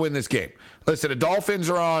are going to win this game. Listen, the Dolphins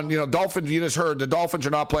are on, Dolphins, you just heard, the Dolphins are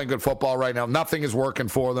not playing good football right now. Nothing is working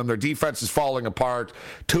for them. Their defense is falling apart.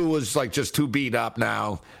 Tua's just too beat up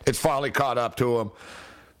now. It's finally caught up to them.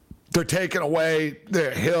 They're taking away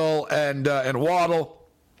their Hill and Waddle.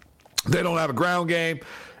 They don't have a ground game.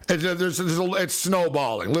 It's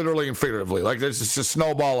snowballing, literally and figuratively. There's just a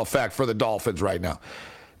snowball effect for the Dolphins right now.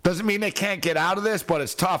 Doesn't mean they can't get out of this, but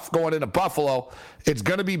it's tough going into Buffalo. It's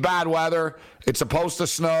going to be bad weather. It's supposed to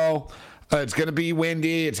snow. It's going to be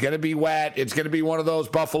windy. It's going to be wet. It's going to be one of those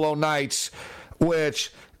Buffalo nights,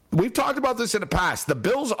 which we've talked about this in the past. The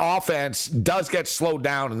Bills' offense does get slowed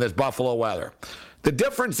down in this Buffalo weather. The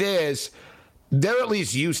difference is they're at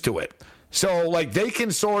least used to it. So, they can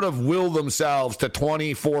sort of will themselves to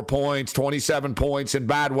 24 points, 27 points in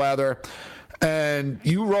bad weather. And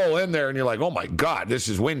you roll in there and you're like, oh, my God, this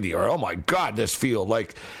is windy. Or, oh, my God, this field.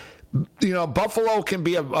 Buffalo can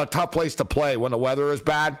be a tough place to play when the weather is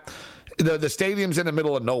bad. The stadium's in the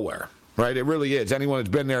middle of nowhere, right? It really is. Anyone that's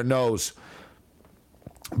been there knows.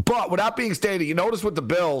 But with that being stated, you notice with the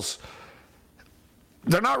Bills,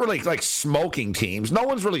 they're not really like smoking teams. No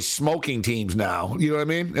one's really smoking teams now. You know what I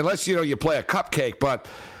mean? Unless, you play a cupcake. But,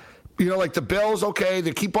 like the Bills, okay,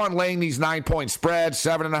 they keep on laying these 9-point spreads,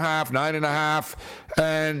 7.5, 9.5.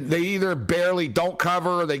 And they either barely don't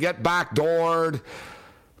cover or they get backdoored.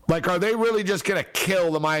 Like, are they really just going to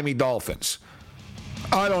kill the Miami Dolphins?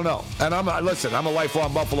 I don't know. And I'm a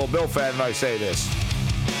lifelong Buffalo Bill fan, and I say this.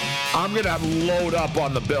 I'm going to load up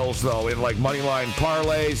on the Bills, though, in like moneyline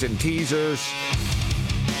parlays and teasers.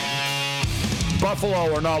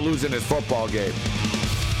 Buffalo are not losing this football game.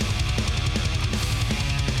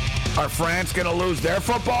 Are France going to lose their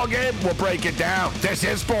football game? We'll break it down. This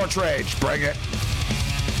is Sports Rage. Bring it.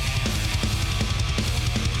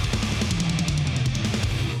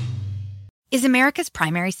 Is America's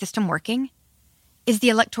primary system working? Is the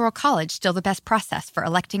Electoral College still the best process for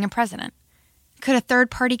electing a president? Could a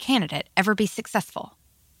third-party candidate ever be successful?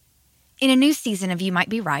 In a new season of You Might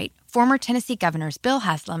Be Right, former Tennessee governors Bill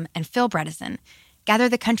Haslam and Phil Bredesen gather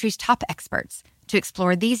the country's top experts to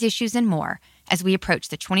explore these issues and more as we approach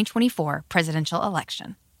the 2024 presidential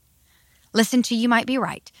election. Listen to You Might Be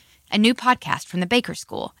Right, a new podcast from the Baker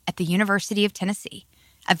School at the University of Tennessee,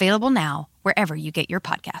 available now wherever you get your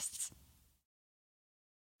podcasts.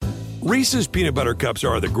 Reese's peanut butter cups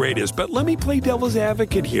are the greatest, but let me play devil's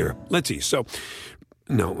advocate here. Let's see. So,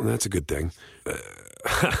 no, that's a good thing.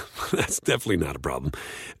 That's definitely not a problem.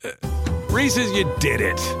 Reese's, you did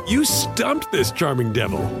it. You stumped this charming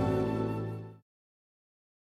devil.